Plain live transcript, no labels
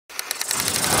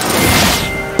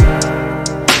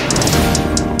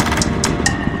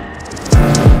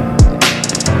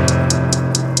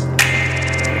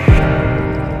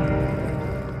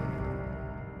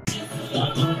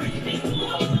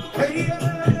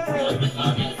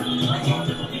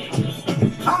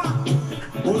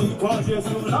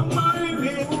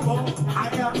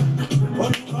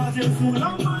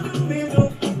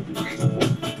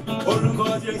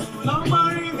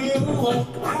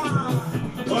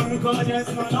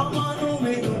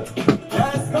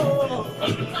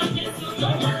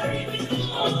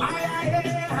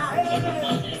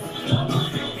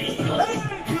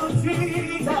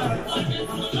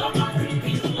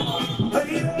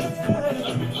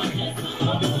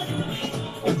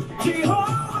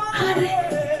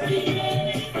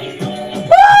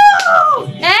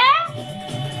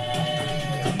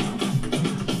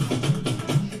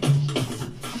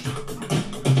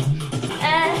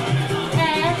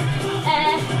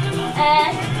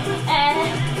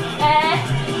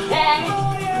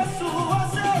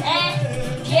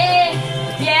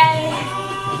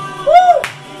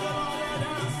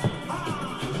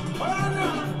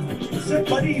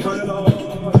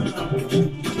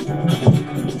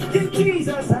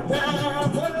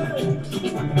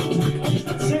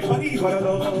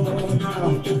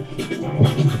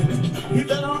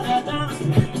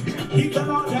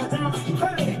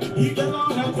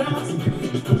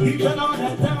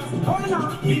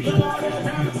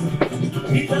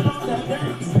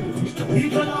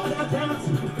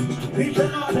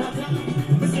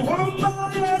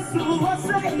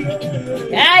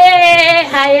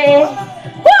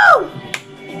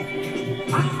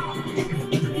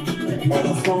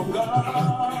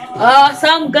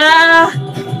Awesome God,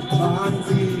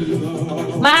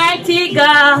 mighty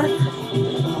God,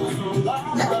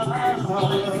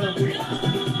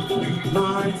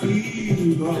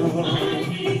 mighty God,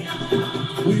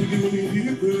 we give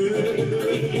you praise.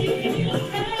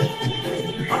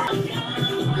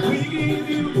 We give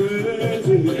you praise,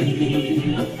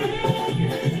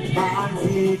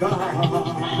 mighty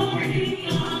God.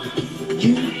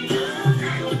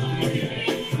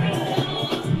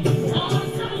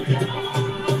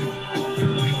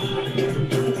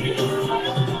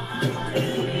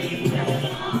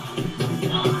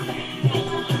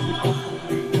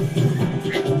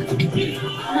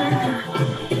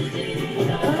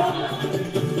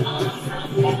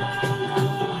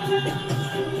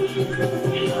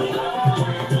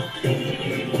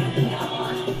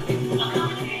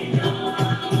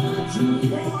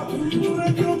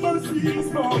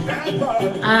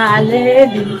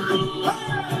 Hallelujah.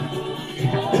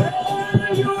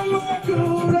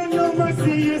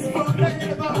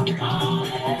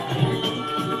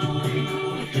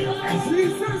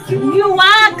 You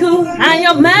are good and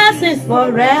your mercy is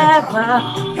forever.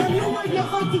 Can you wave your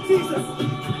heart to Jesus?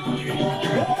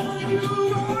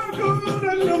 You are good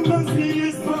and your mercy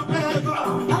is forever.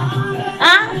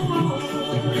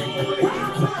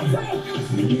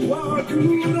 You are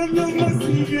good and your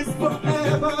mercy is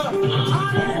forever.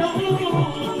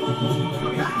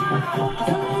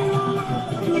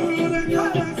 Good and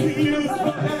your mercy is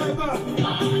forever.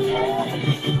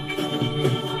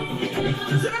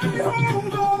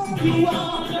 Jehovah, you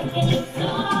are.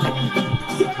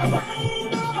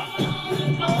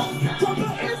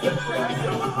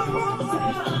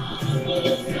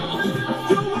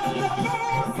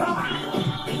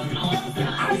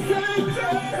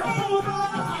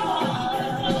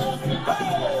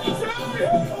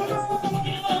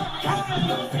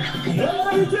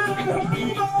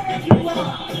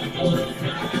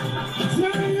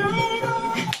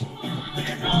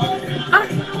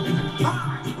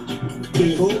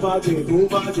 Jehovah,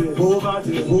 Jehovah, Jehovah,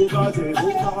 Jehovah,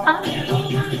 Jehovah.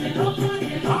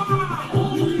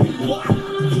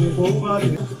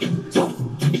 Jehovah,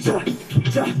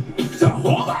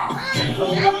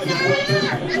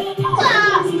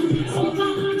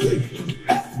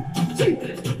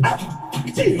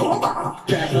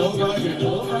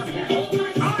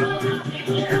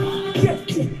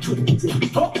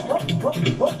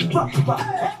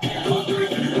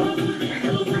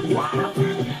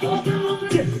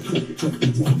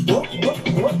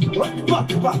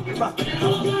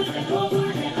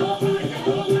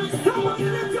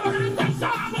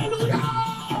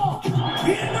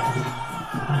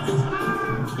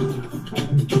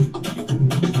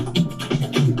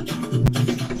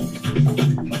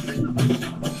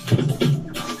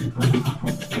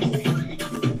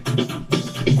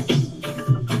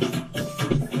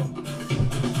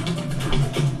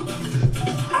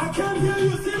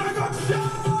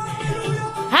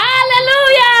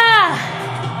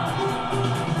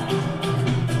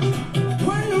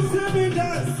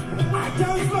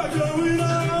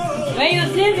 When you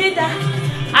see me dance,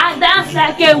 I dance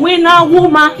like a winner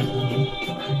woman.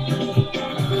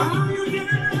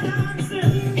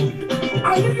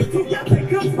 I need to get a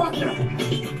good partner.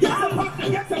 Get a partner,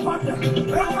 get a partner.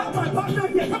 I have my partner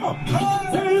here. Come on.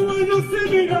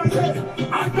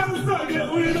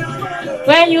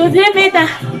 When you see me dance,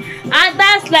 I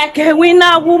dance like a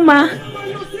winner woman.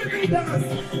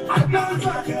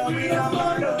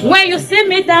 When you see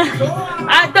me dance,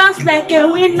 I dance like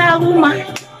a winner woman.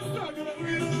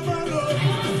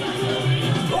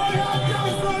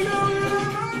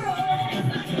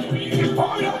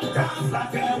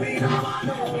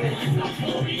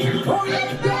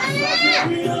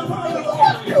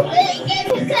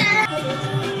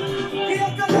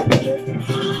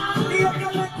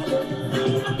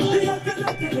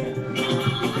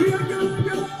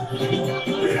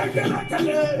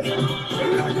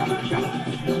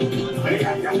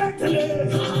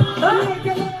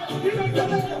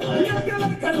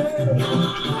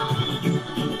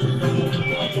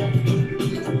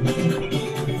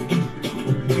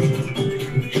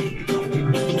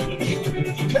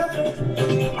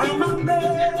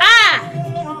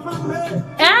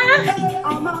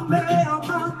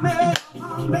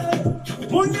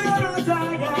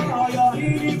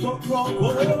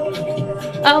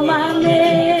 Oh, mommy.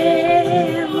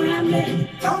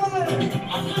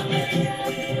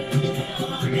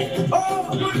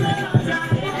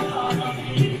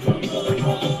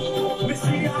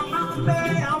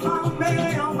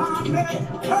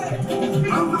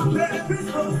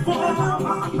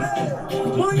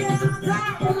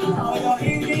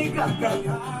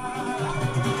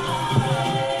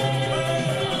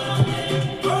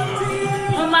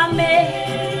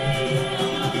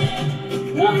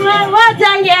 What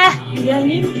are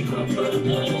you?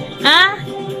 Huh?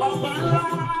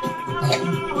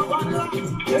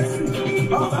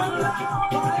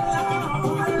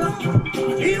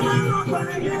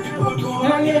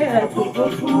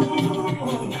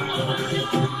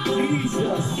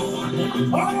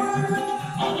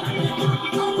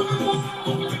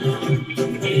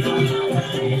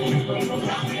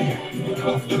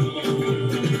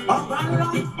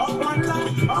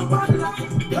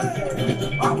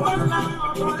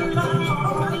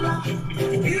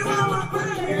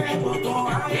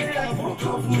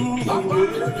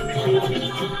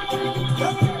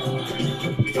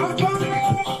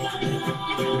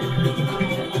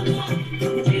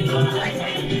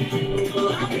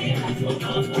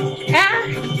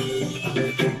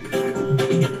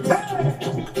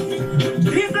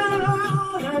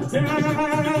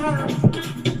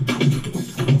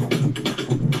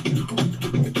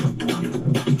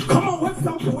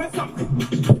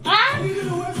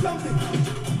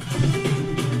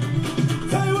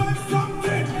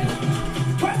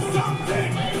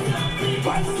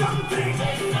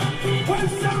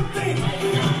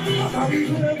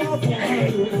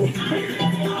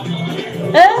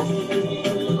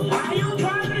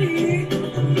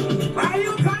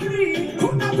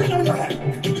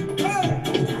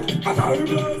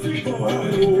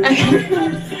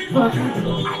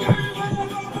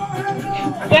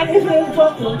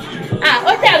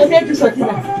 What I was saying to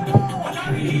Sotina.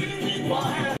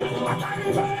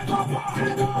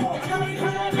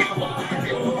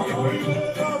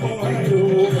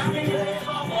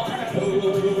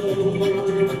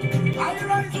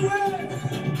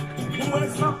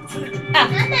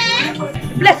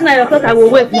 Bless now your clothes, I will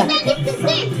wait now.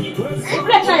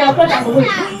 Bless now your clothes, I will wait.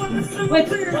 Wait.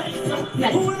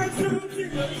 Bless.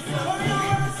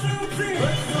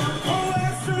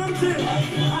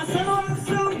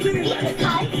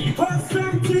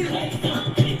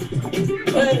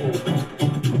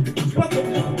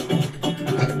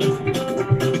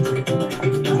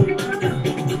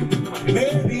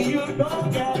 Maybe you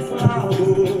don't get flower.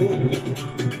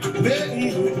 Maybe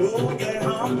you don't get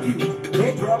hungry. No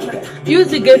problem. Use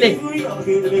the good.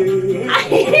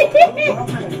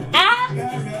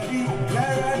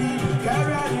 Get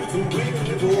ready, to wait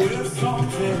for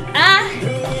something.